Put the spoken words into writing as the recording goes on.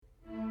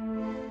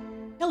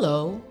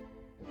Hello,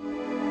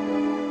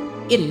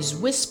 it is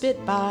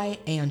Whispered by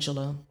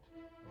Angela.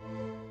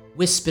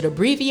 Whispered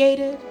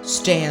abbreviated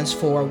stands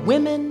for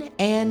Women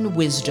and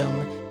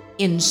Wisdom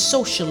in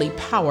Socially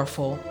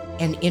Powerful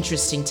and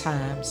Interesting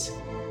Times.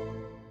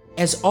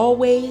 As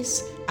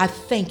always, I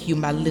thank you,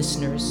 my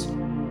listeners,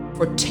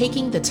 for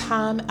taking the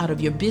time out of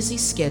your busy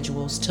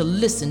schedules to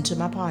listen to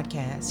my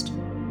podcast.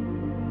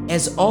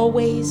 As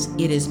always,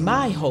 it is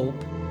my hope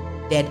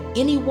that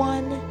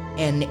anyone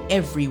and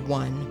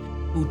everyone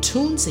who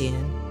tunes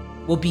in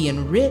will be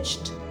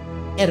enriched,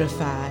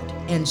 edified,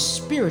 and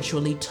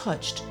spiritually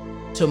touched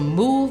to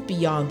move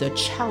beyond the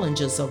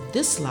challenges of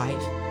this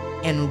life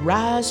and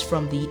rise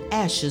from the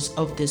ashes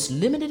of this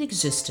limited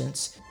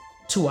existence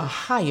to a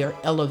higher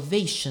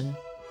elevation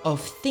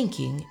of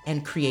thinking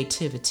and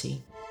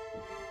creativity.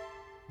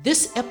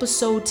 This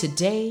episode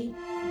today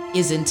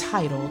is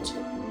entitled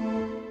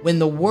When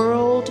the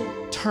World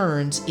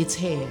Turns Its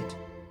Head,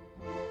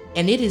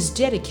 and it is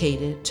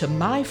dedicated to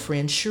my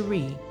friend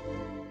Cherie,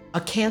 a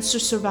cancer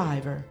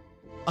survivor,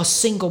 a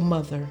single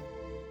mother,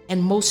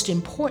 and most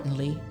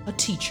importantly, a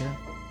teacher.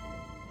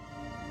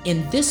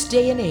 In this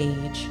day and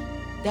age,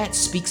 that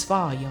speaks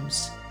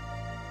volumes.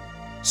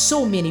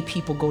 So many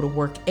people go to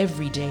work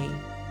every day,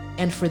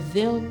 and for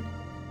them,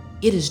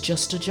 it is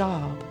just a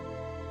job.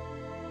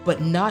 But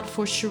not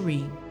for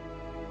Cherie.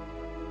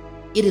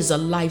 It is a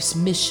life's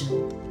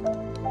mission.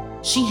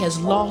 She has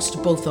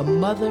lost both a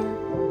mother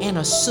and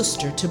a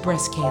sister to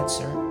breast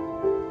cancer,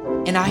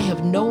 and I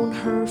have known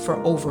her for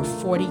over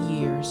 40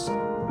 years.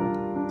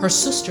 Her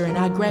sister and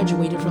I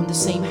graduated from the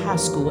same high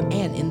school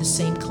and in the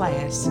same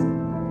class.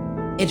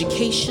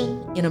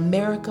 Education in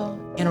America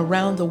and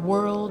around the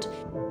world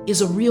is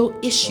a real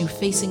issue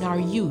facing our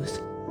youth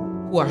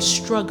who are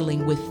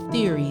struggling with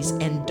theories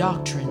and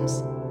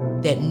doctrines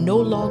that no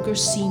longer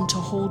seem to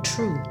hold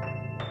true.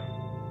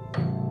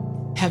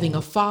 Having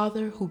a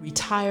father who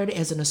retired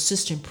as an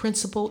assistant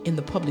principal in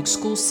the public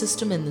school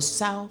system in the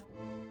South,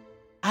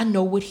 I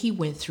know what he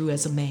went through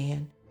as a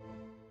man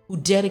who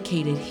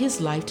dedicated his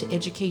life to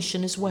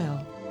education as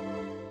well.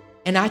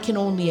 And I can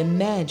only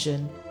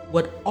imagine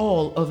what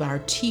all of our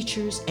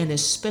teachers and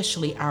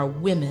especially our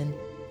women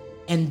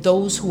and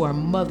those who are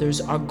mothers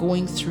are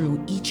going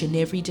through each and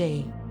every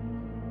day.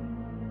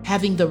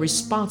 Having the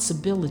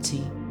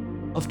responsibility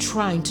of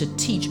trying to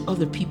teach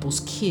other people's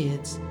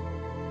kids,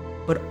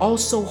 but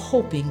also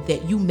hoping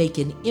that you make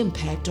an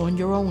impact on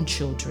your own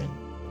children.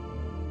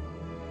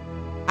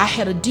 I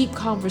had a deep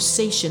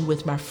conversation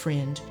with my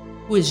friend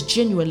who is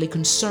genuinely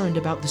concerned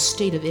about the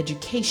state of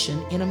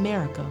education in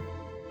America,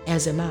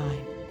 as am I.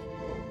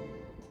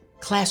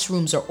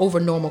 Classrooms are over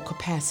normal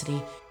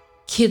capacity.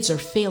 Kids are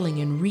failing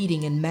in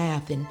reading and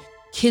math, and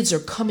kids are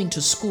coming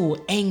to school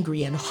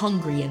angry and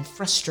hungry and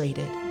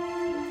frustrated.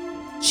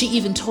 She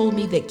even told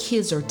me that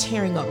kids are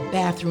tearing up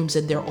bathrooms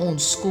in their own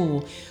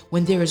school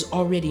when there is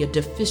already a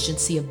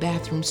deficiency of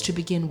bathrooms to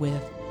begin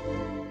with.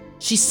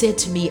 She said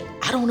to me,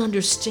 "I don't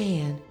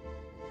understand.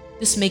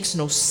 This makes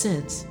no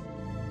sense."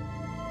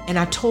 And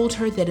I told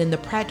her that in the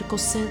practical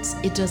sense,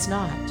 it does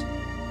not.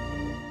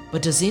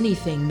 But does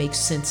anything make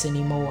sense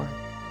anymore?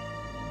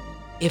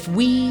 If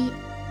we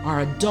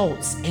are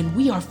adults and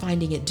we are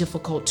finding it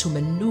difficult to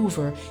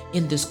maneuver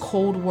in this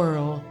cold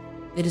world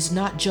that is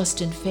not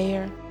just and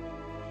fair,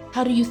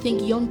 how do you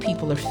think young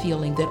people are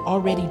feeling that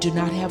already do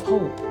not have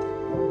hope?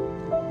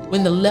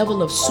 When the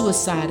level of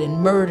suicide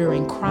and murder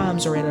and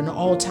crimes are at an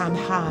all-time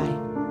high,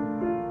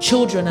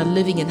 children are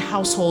living in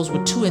households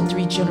with 2 and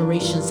 3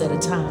 generations at a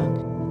time,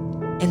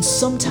 and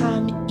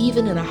sometimes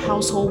even in a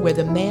household where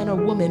the man or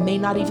woman may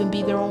not even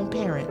be their own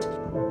parent,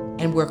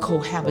 and where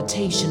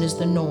cohabitation is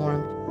the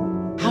norm.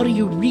 How do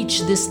you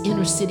reach this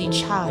inner city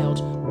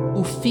child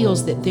who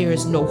feels that there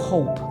is no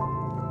hope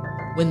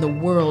when the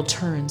world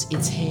turns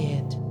its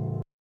head?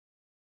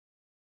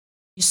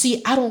 You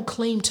see, I don't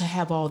claim to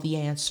have all the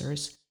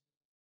answers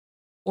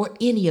or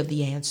any of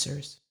the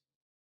answers.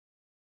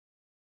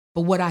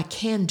 But what I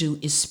can do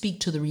is speak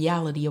to the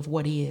reality of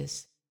what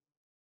is.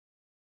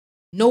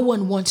 No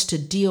one wants to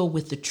deal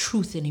with the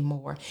truth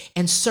anymore,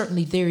 and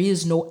certainly there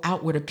is no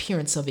outward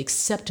appearance of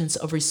acceptance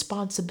of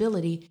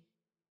responsibility,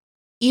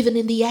 even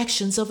in the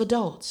actions of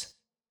adults.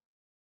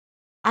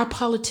 Our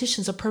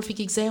politicians are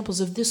perfect examples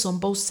of this on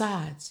both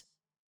sides.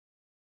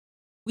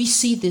 We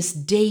see this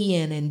day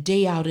in and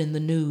day out in the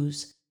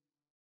news.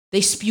 They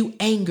spew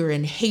anger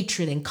and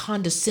hatred and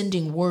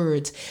condescending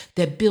words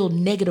that build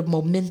negative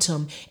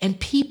momentum, and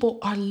people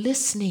are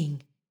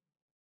listening.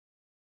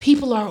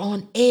 People are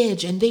on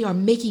edge, and they are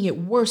making it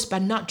worse by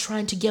not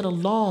trying to get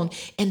along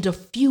and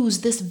diffuse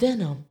this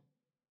venom.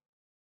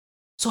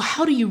 So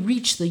how do you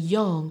reach the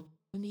young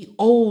when the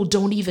old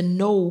don't even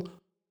know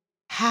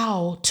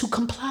how to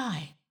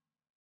comply?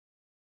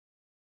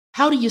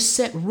 How do you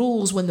set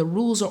rules when the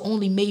rules are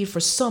only made for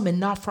some and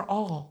not for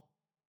all?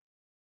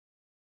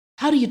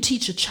 How do you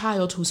teach a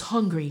child who's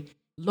hungry,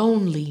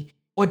 lonely,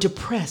 or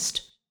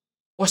depressed,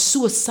 or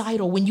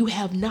suicidal when you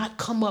have not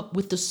come up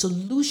with the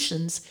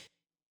solutions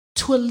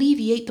to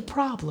alleviate the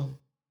problem?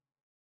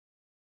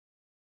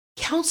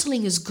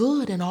 Counseling is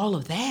good and all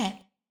of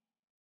that,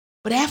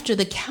 But after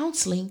the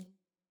counseling,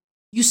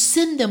 you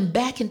send them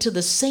back into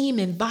the same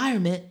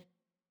environment.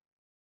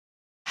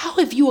 How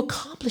have you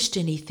accomplished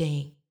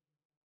anything?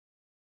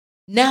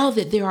 Now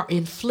that there are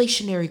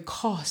inflationary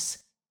costs,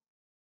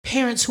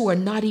 parents who are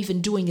not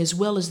even doing as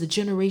well as the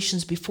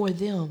generations before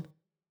them,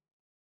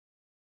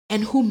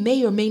 and who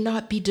may or may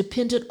not be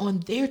dependent on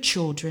their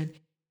children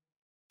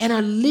and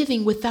are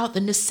living without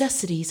the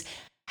necessities,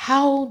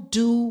 how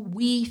do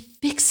we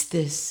fix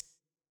this?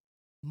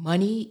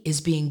 Money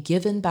is being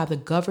given by the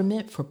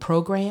government for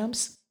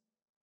programs,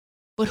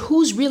 but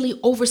who's really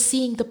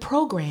overseeing the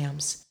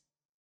programs?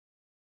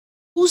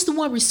 Who's the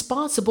one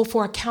responsible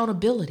for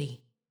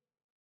accountability?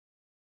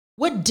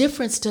 What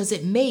difference does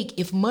it make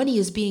if money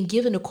is being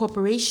given to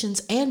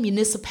corporations and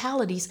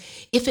municipalities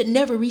if it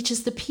never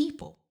reaches the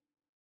people?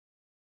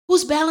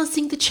 Who's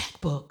balancing the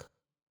checkbook?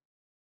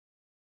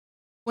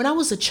 When I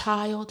was a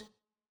child,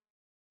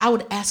 I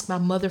would ask my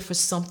mother for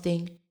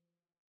something,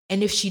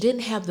 and if she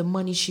didn't have the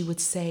money, she would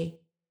say,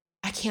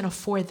 "I can't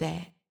afford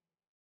that."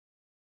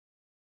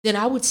 Then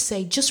I would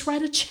say, "Just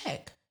write a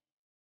check."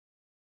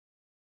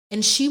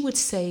 And she would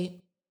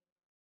say,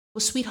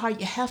 "Well, sweetheart,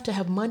 you have to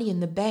have money in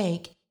the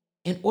bank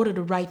in order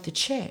to write the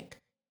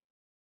check."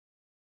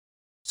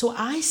 So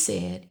I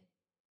said,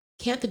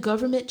 "Can't the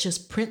government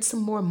just print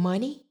some more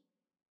money?"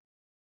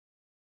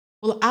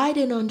 Well, I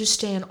didn't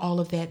understand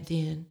all of that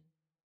then.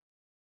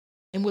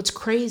 And what's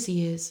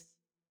crazy is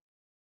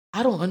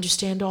I don't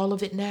understand all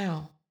of it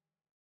now.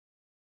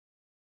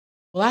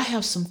 Well, I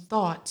have some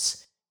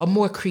thoughts, a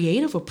more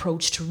creative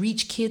approach to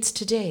reach kids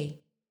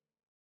today.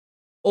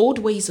 Old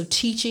ways of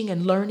teaching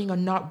and learning are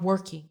not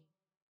working.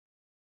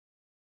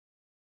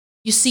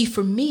 You see,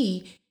 for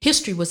me,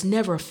 history was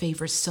never a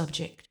favorite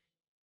subject.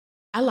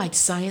 I liked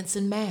science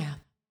and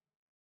math.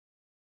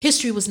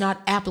 History was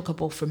not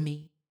applicable for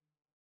me,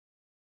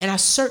 and I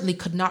certainly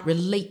could not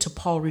relate to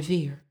Paul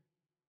Revere.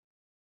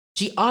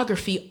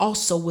 Geography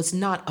also was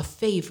not a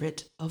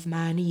favorite of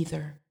mine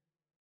either.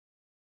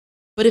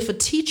 But if a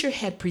teacher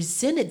had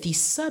presented these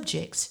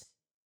subjects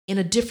in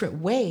a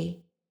different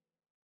way,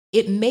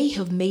 it may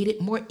have made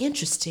it more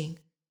interesting.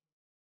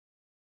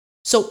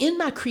 So in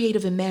my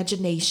creative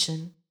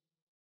imagination,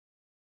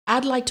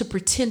 I'd like to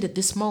pretend at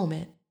this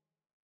moment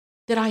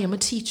that I am a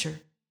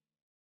teacher,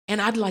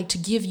 and I'd like to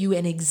give you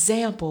an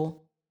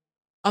example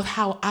of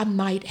how I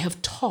might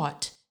have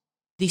taught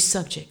these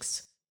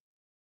subjects.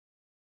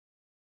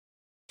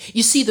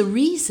 You see, the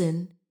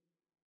reason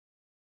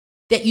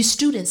that you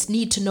students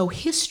need to know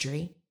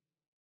history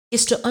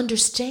is to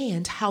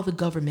understand how the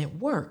government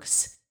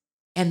works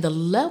and the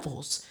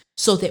levels,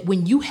 so that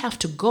when you have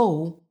to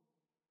go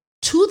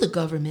to the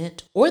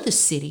government or the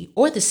city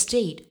or the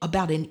state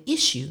about an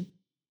issue,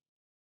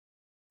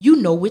 you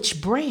know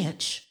which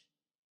branch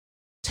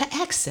to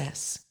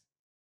access.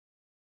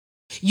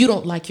 You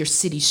don't like your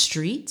city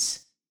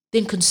streets?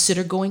 Then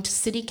consider going to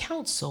city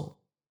council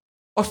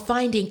or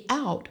finding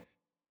out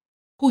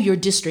who your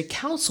district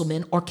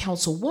councilman or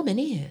councilwoman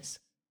is.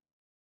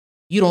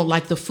 You don't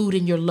like the food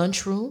in your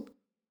lunchroom,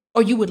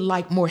 or you would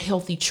like more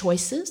healthy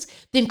choices?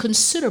 Then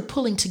consider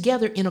pulling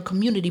together in a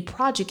community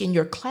project in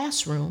your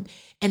classroom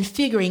and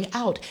figuring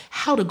out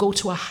how to go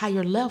to a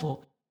higher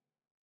level,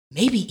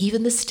 maybe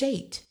even the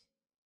state.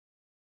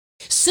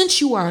 Since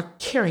you are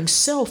carrying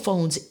cell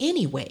phones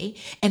anyway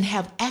and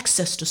have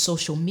access to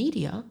social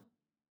media,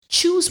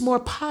 choose more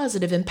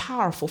positive and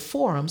powerful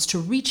forums to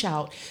reach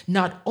out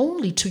not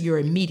only to your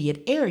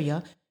immediate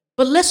area,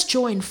 but let's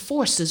join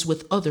forces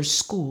with other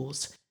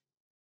schools.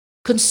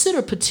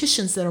 Consider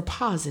petitions that are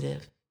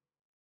positive.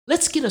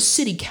 Let's get a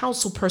city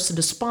council person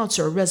to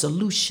sponsor a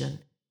resolution.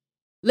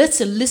 Let's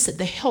elicit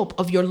the help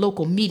of your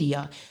local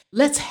media.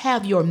 Let's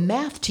have your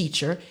math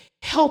teacher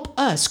help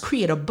us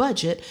create a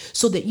budget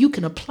so that you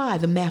can apply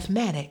the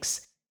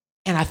mathematics.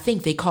 And I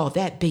think they call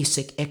that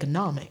basic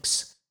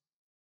economics.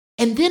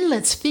 And then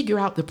let's figure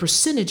out the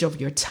percentage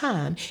of your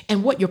time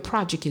and what your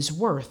project is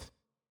worth.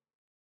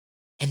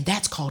 And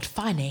that's called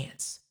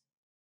finance.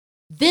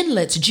 Then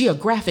let's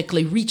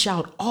geographically reach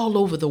out all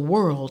over the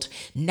world.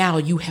 Now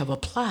you have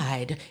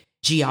applied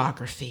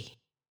geography.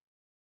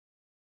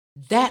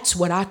 That's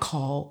what I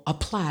call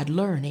applied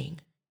learning.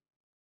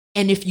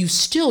 And if you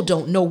still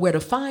don't know where to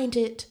find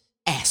it,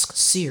 ask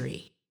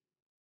Siri.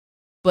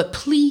 But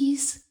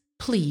please,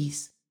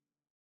 please,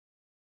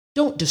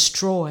 don't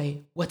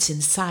destroy what's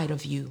inside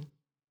of you.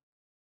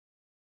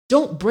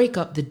 Don't break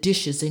up the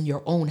dishes in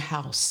your own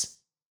house.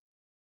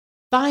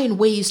 Find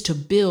ways to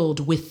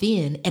build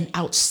within and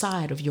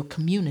outside of your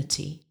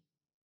community.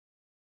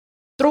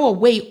 Throw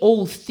away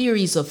old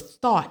theories of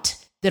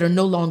thought that are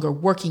no longer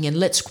working, and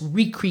let's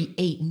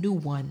recreate new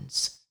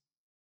ones.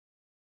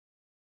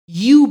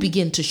 You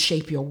begin to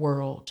shape your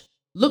world.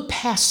 Look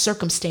past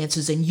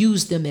circumstances and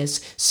use them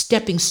as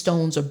stepping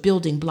stones or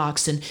building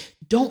blocks, and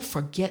don't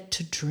forget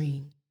to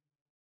dream.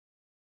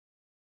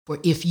 For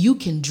if you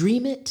can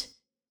dream it,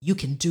 you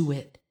can do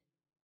it.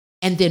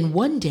 And then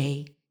one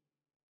day,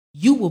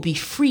 you will be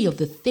free of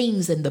the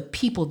things and the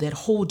people that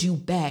hold you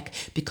back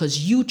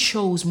because you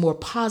chose more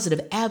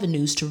positive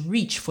avenues to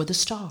reach for the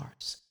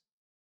stars.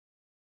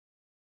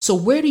 So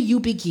where do you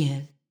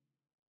begin?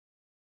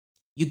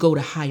 You go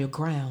to higher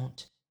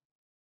ground.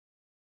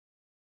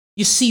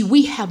 You see,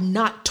 we have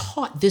not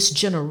taught this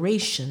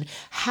generation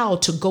how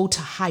to go to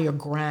higher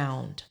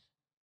ground,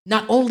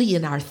 not only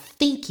in our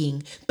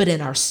thinking, but in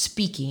our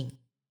speaking.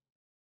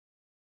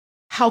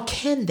 How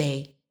can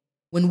they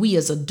when we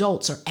as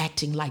adults are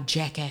acting like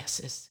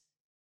jackasses?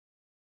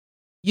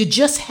 You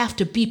just have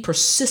to be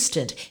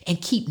persistent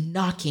and keep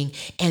knocking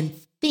and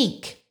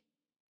think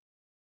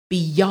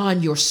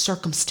beyond your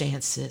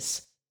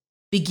circumstances.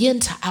 Begin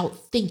to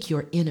outthink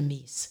your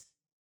enemies.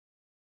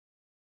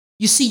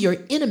 You see, your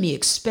enemy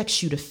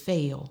expects you to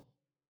fail.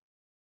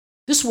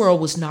 This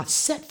world was not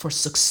set for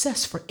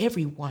success for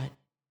everyone.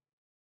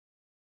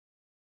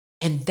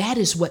 And that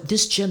is what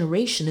this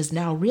generation is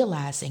now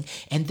realizing,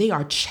 and they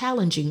are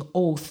challenging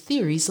old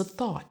theories of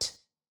thought.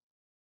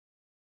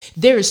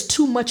 There is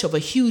too much of a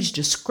huge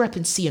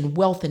discrepancy in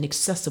wealth and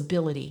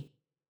accessibility,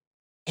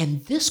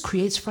 and this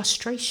creates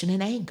frustration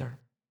and anger.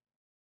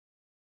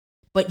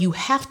 But you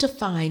have to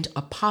find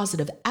a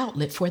positive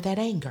outlet for that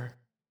anger.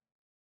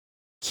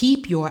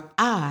 Keep your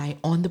eye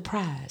on the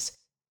prize,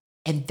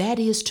 and that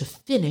is to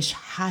finish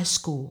high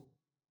school.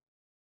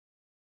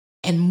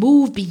 And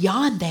move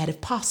beyond that if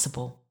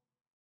possible.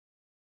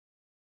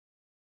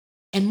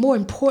 And more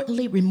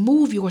importantly,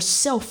 remove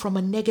yourself from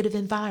a negative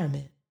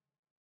environment.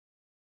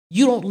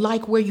 You don't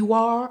like where you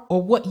are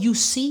or what you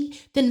see,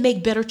 then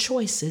make better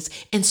choices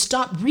and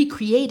stop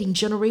recreating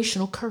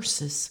generational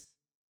curses.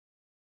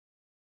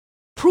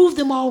 Prove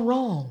them all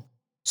wrong.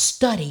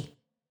 Study,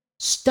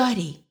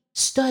 study,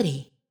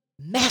 study.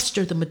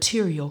 Master the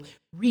material.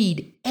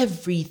 Read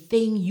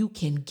everything you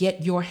can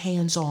get your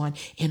hands on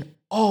in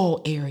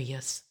all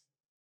areas.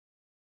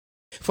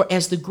 For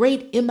as the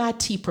great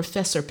MIT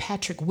professor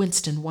Patrick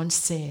Winston once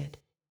said,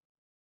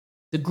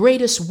 the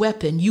greatest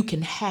weapon you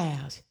can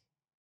have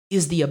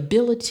is the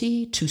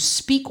ability to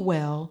speak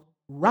well,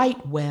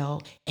 write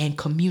well, and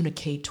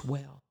communicate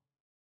well.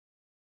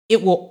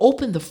 It will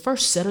open the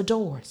first set of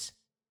doors.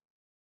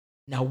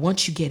 Now,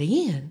 once you get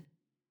in,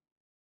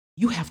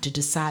 you have to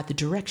decide the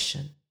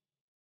direction.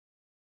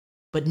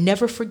 But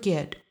never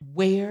forget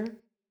where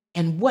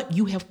and what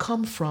you have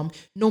come from,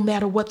 no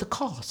matter what the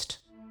cost.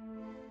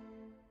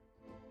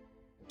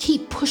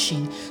 Keep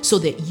pushing so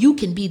that you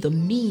can be the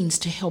means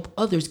to help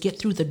others get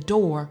through the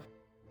door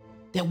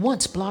that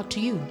once blocked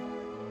you.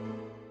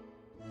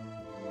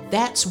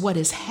 That's what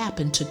has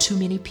happened to too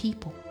many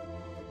people.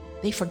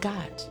 They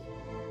forgot.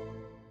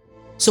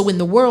 So when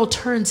the world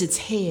turns its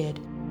head,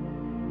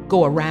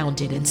 go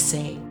around it and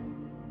say,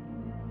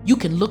 you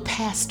can look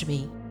past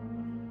me.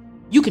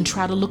 You can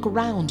try to look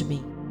around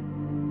me.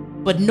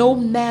 But no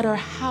matter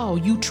how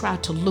you try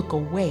to look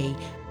away,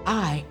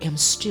 I am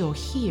still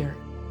here.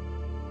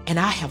 And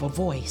I have a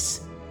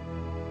voice,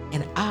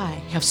 and I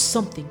have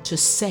something to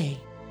say.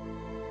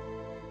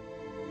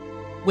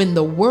 When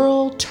the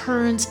world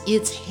turns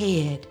its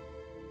head,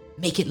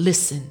 make it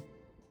listen.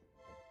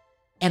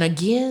 And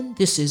again,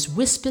 this is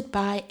Whispered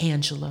by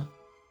Angela.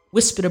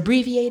 Whispered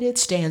abbreviated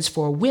stands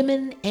for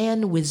Women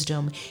and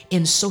Wisdom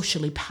in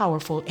Socially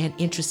Powerful and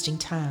Interesting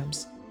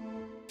Times.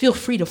 Feel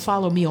free to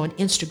follow me on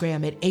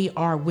Instagram at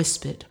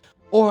ARWhispered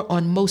or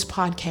on most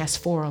podcast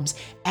forums,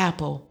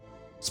 Apple,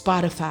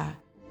 Spotify,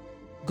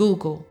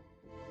 Google,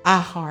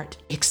 iHeart,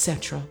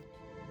 etc.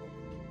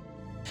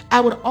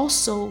 I would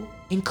also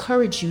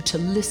encourage you to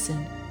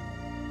listen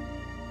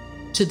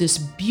to this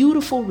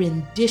beautiful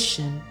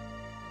rendition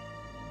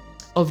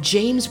of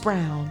James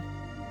Brown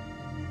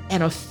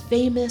and a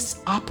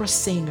famous opera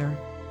singer,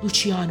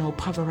 Luciano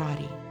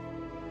Pavarotti.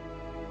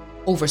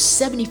 Over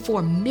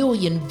 74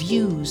 million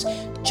views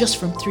just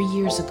from 3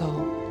 years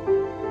ago.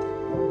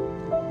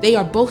 They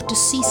are both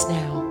deceased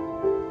now.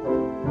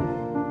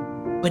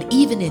 But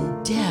even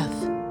in death,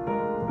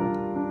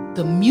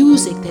 the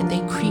music that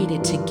they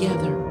created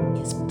together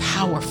is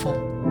powerful.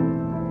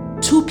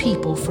 Two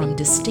people from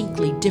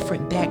distinctly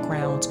different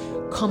backgrounds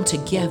come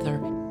together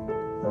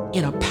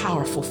in a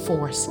powerful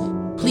force.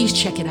 Please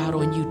check it out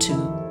on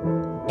YouTube.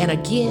 And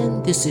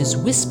again, this is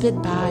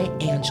Whispered by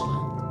Angela.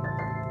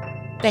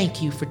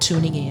 Thank you for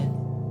tuning in.